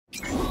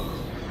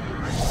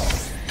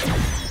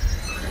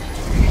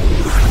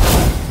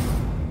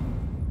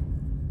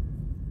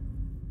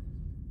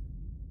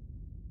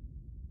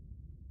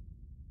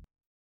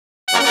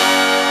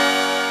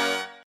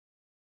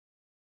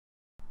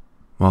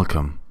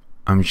Welcome,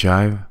 I'm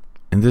Shive.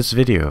 In this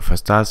video for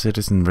Star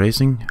Citizen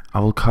Racing,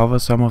 I will cover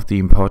some of the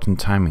important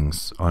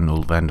timings on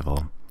Old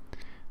Vanderval.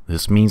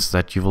 This means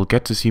that you will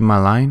get to see my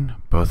line,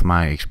 both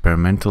my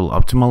experimental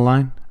optimal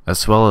line,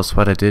 as well as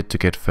what I did to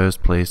get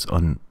first place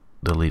on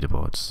the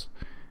leaderboards.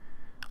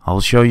 I'll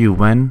show you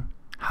when,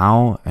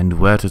 how and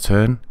where to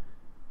turn,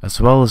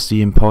 as well as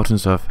the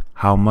importance of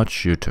how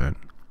much you turn.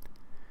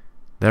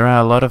 There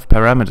are a lot of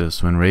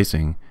parameters when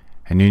racing,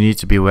 and you need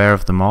to be aware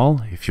of them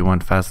all if you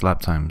want fast lap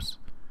times.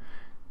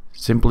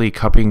 Simply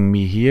copying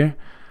me here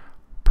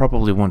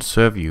probably won't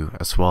serve you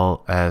as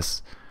well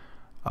as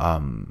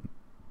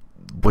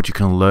what you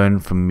can learn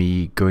from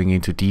me going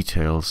into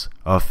details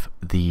of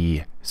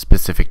the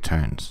specific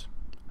turns.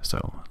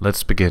 So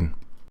let's begin.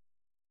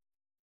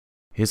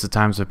 Here's the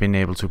times I've been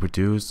able to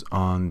produce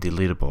on the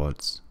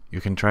leaderboards. You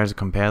can try to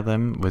compare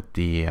them with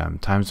the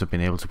times I've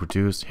been able to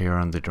produce here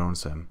on the drone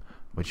sim,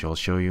 which I'll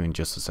show you in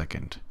just a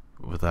second,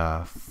 with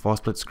a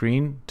 4-split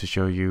screen to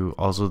show you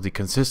also the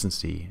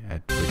consistency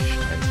at which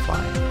I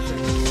fly.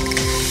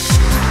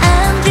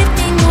 I'm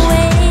drifting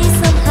away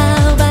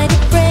somehow by the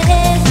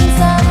presence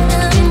of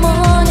the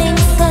morning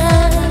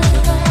sun.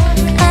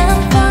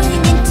 I'm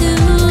falling into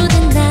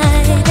the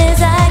night as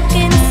I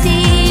can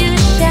see you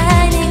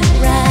shining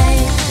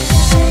bright.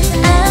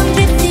 I'm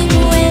drifting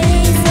away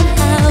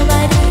somehow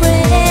by the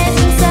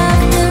presence of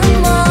the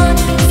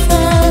morning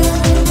sun.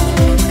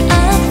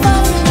 I'm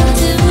falling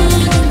into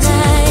the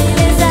night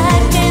as I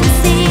can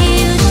see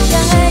you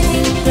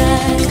shining bright.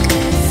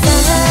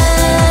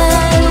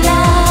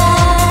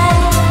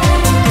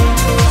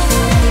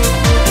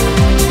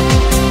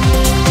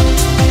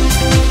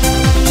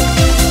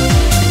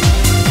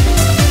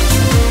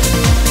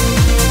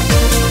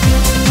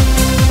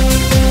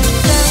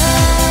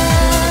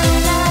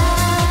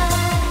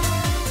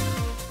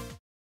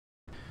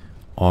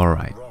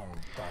 Alright,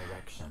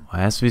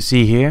 as we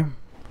see here,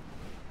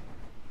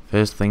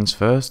 first things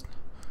first,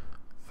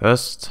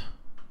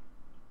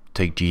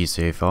 take G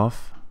safe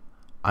off.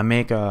 I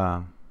make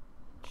a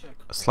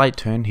slight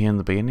turn here in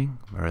the beginning,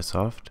 very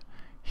soft.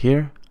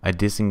 Here I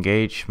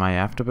disengage my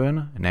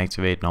afterburner and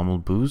activate normal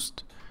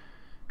boost.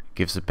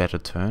 Gives a better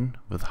turn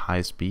with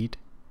high speed.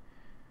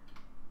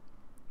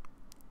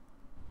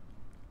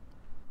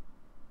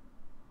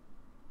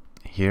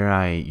 Here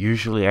I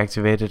usually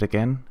activate it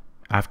again,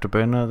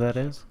 afterburner that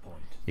is.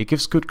 It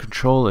gives good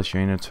control as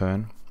you're in a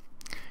turn.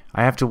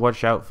 I have to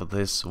watch out for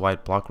this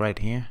white block right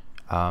here.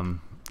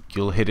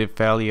 You'll hit it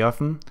fairly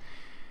often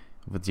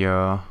with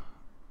your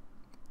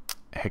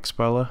hex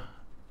spoiler.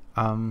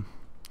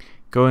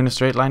 Go in a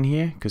straight line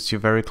here because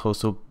you're very close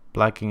to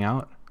blacking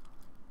out.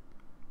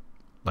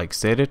 Like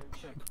stated,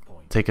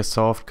 take a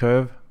soft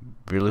curve,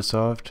 really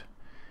soft.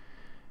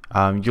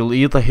 You'll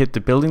either hit the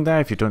building there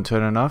if you don't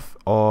turn enough,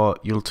 or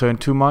you'll turn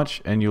too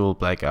much and you'll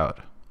black out.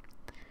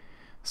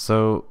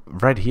 So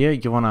right here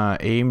you want to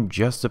aim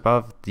just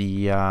above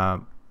the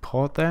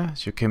port there,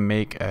 so you can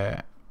make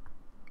a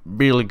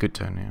really good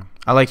turn here.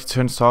 I like to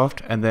turn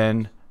soft and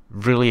then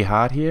really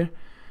hard here.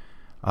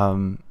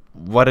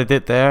 What I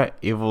did there,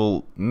 it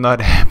will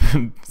not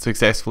happen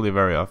successfully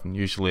very often.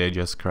 Usually I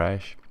just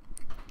crash.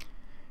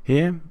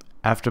 Here,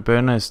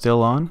 afterburner is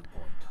still on.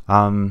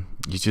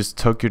 You just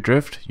took your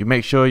drift. You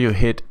make sure you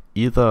hit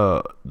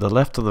either the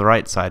left or the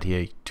right side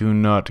here. Do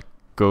not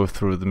go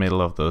through the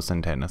middle of those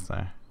antennas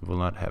there. It will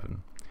not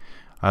happen.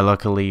 I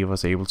luckily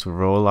was able to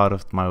roll out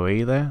of my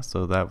way there,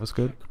 so that was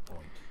good.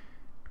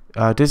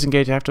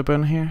 Disengage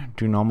afterburner here,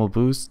 do normal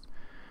boost.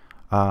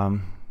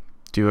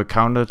 Do a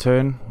counter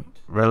turn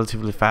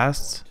relatively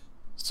fast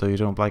so you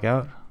don't black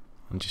out.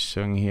 I'm just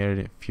showing here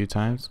a few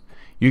times.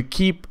 You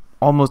keep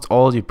almost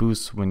all your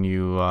boosts when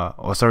you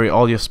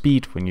all your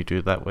speed when you do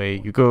it that way.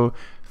 You go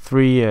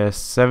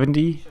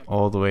 370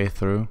 all the way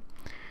through,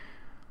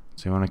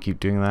 so you want to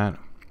keep doing that.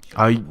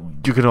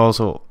 You could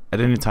also at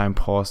any time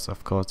pause,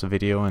 of course, the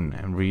video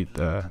and read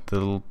the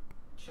little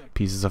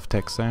pieces of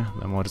text there.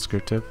 They're more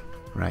descriptive.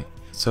 Right.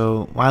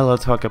 So while I'll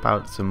talk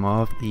about some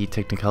more of the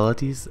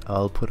technicalities,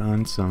 I'll put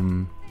on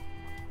some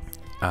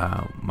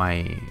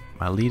my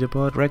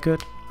leaderboard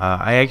record.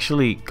 I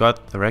actually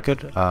got the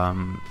record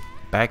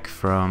back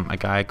from a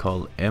guy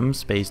called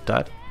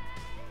M_Dot.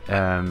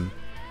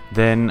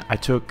 Then I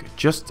took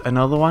just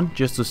another one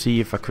just to see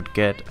if I could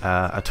get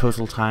a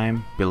total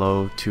time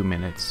below 2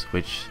 minutes,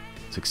 which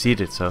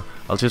succeeded. So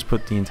I'll just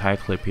put the entire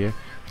clip here.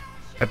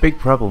 A big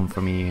problem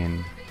for me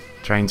in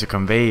trying to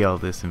convey all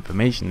this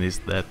information is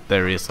that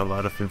there is a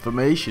lot of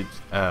information.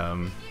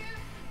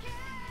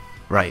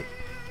 Right.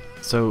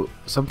 So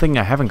something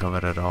I haven't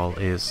covered at all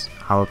is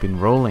how I've been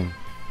rolling.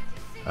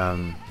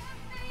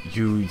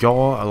 You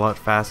yaw a lot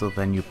faster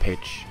than you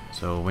pitch.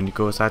 So when you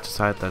go side to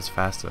side, that's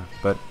faster.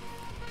 But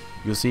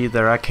you'll see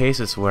there are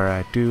cases where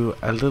I do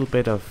a little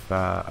bit of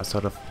a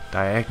sort of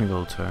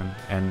diagonal turn,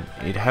 and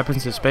it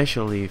happens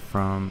especially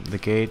from the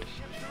gate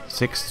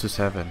 6 to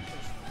 7.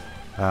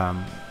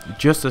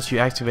 Just as you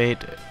activate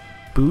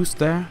boost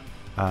there,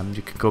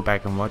 you can go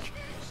back and watch,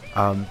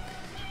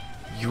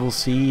 you will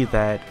see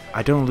that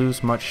I don't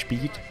lose much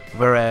speed,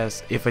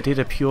 whereas if I did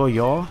a pure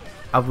yaw,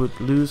 I would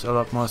lose a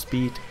lot more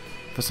speed.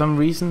 For some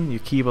reason you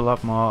keep a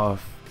lot more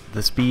of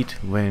the speed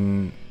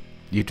when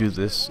you do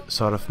this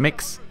sort of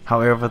mix.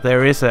 However,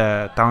 there is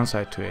a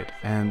downside to it,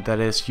 and that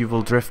is you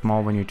will drift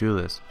more when you do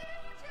this.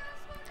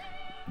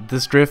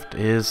 This drift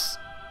is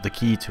the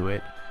key to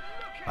it.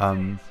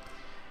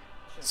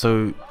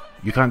 So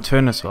you can't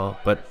turn as well,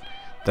 but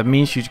that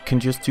means you can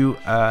just do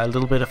a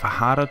little bit of a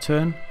harder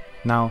turn.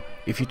 Now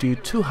if you do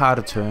too hard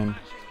a turn,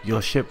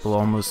 your ship will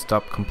almost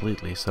stop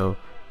completely, so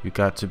you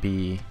got to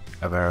be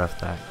aware of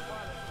that.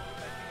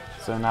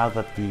 So now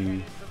that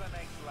the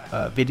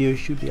video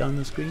should be on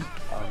the screen,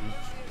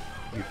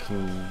 you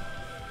can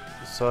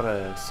sort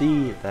of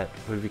see that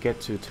when we get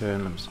to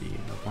turn, let me see,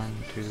 1,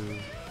 2,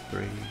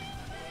 3,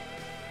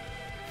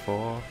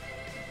 4,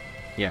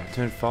 yeah,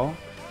 turn 4,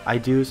 I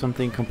do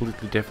something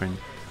completely different.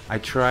 I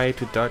try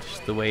to dodge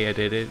the way I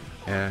did it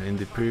in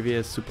the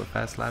previous super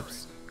fast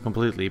laps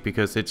completely,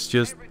 because it's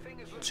just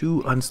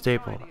too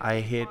unstable. I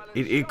hit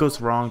it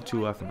goes wrong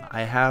too often.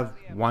 I have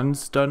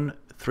once done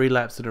 3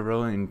 laps in a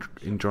row in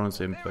drone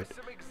sim, but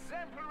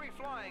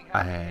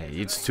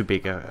it's too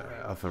big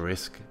of a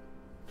risk.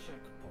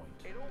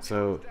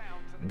 So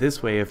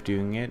this way of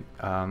doing it,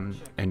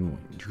 and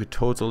you could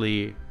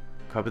totally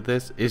copy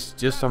this, is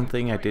just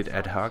something I did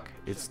ad hoc.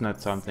 It's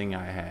not something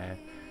I had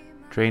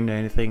trained or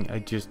anything. I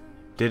just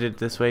did it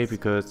this way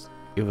because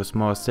it was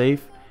more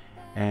safe,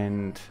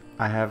 and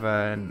I have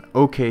an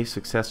okay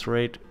success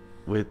rate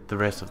with the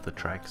rest of the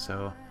track,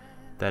 so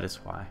that is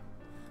why.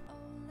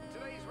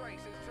 Today's race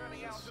is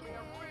turning out to be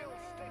a real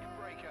stick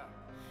breaker.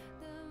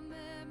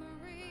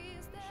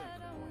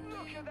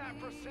 Look at that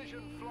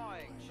precision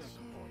flying.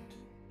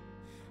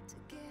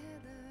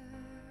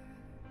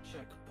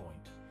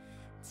 Checkpoint.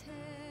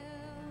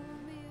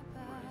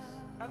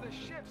 And the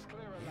ship's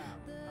clear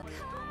allowed. And we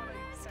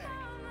dominate tech.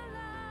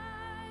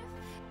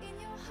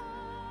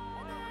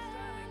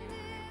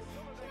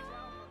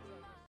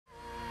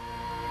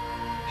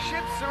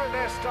 Ships are at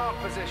their start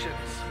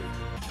positions.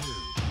 2,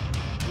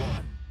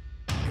 1,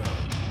 go.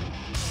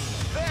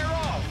 They're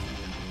off.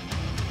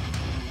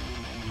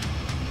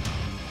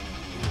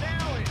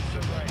 Now it's a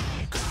race.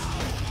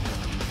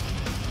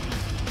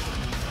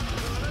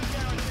 There are no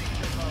guarantees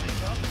in Murray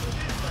Cup, but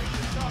this race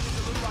is starting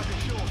to look like a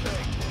sure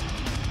thing.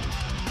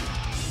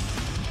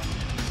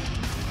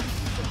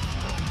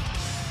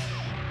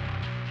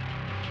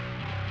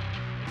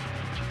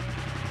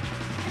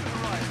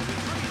 Right, so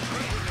there's really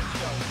proving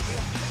itself to be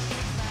a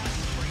 50-man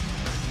sprint.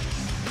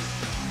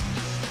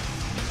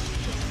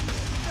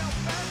 It's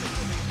outstanding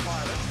that these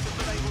pilots have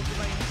been able to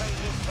maintain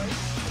this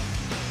pace.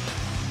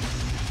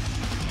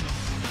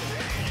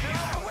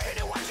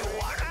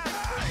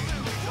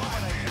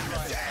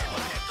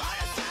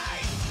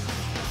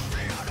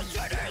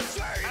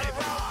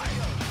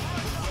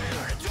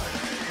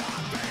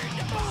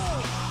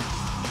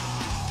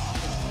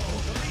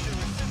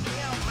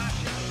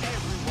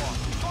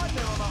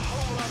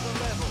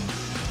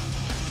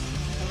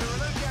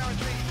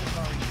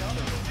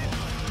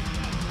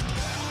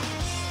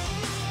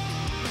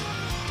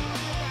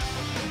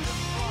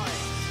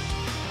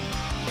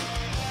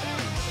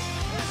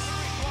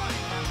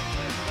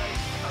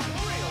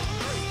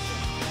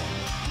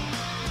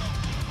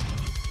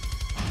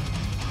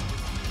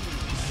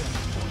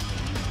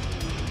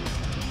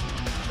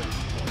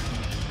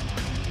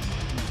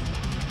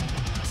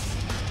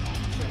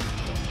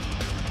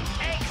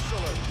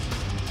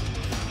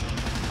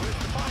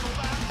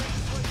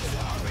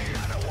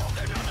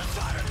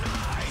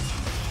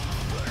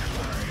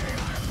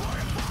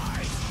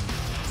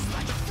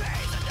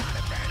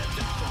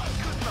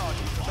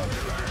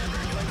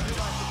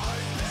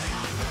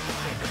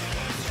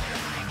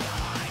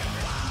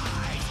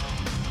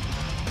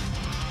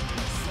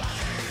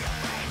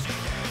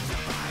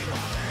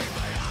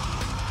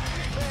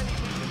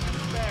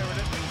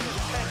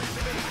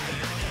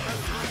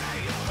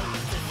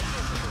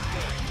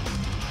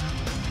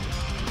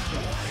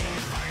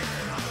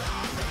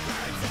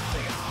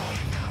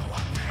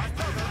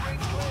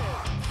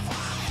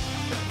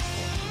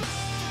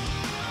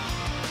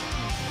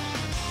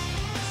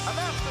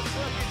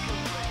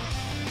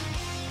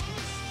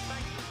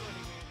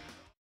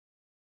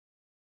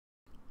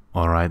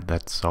 Alright,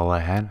 that's all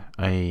I had.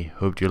 I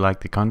hope you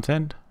liked the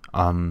content.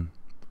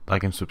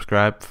 Like and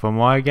subscribe for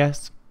more, I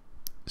guess.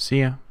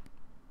 See ya.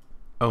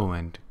 Oh,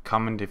 and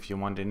comment if you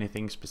want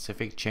anything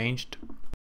specific changed.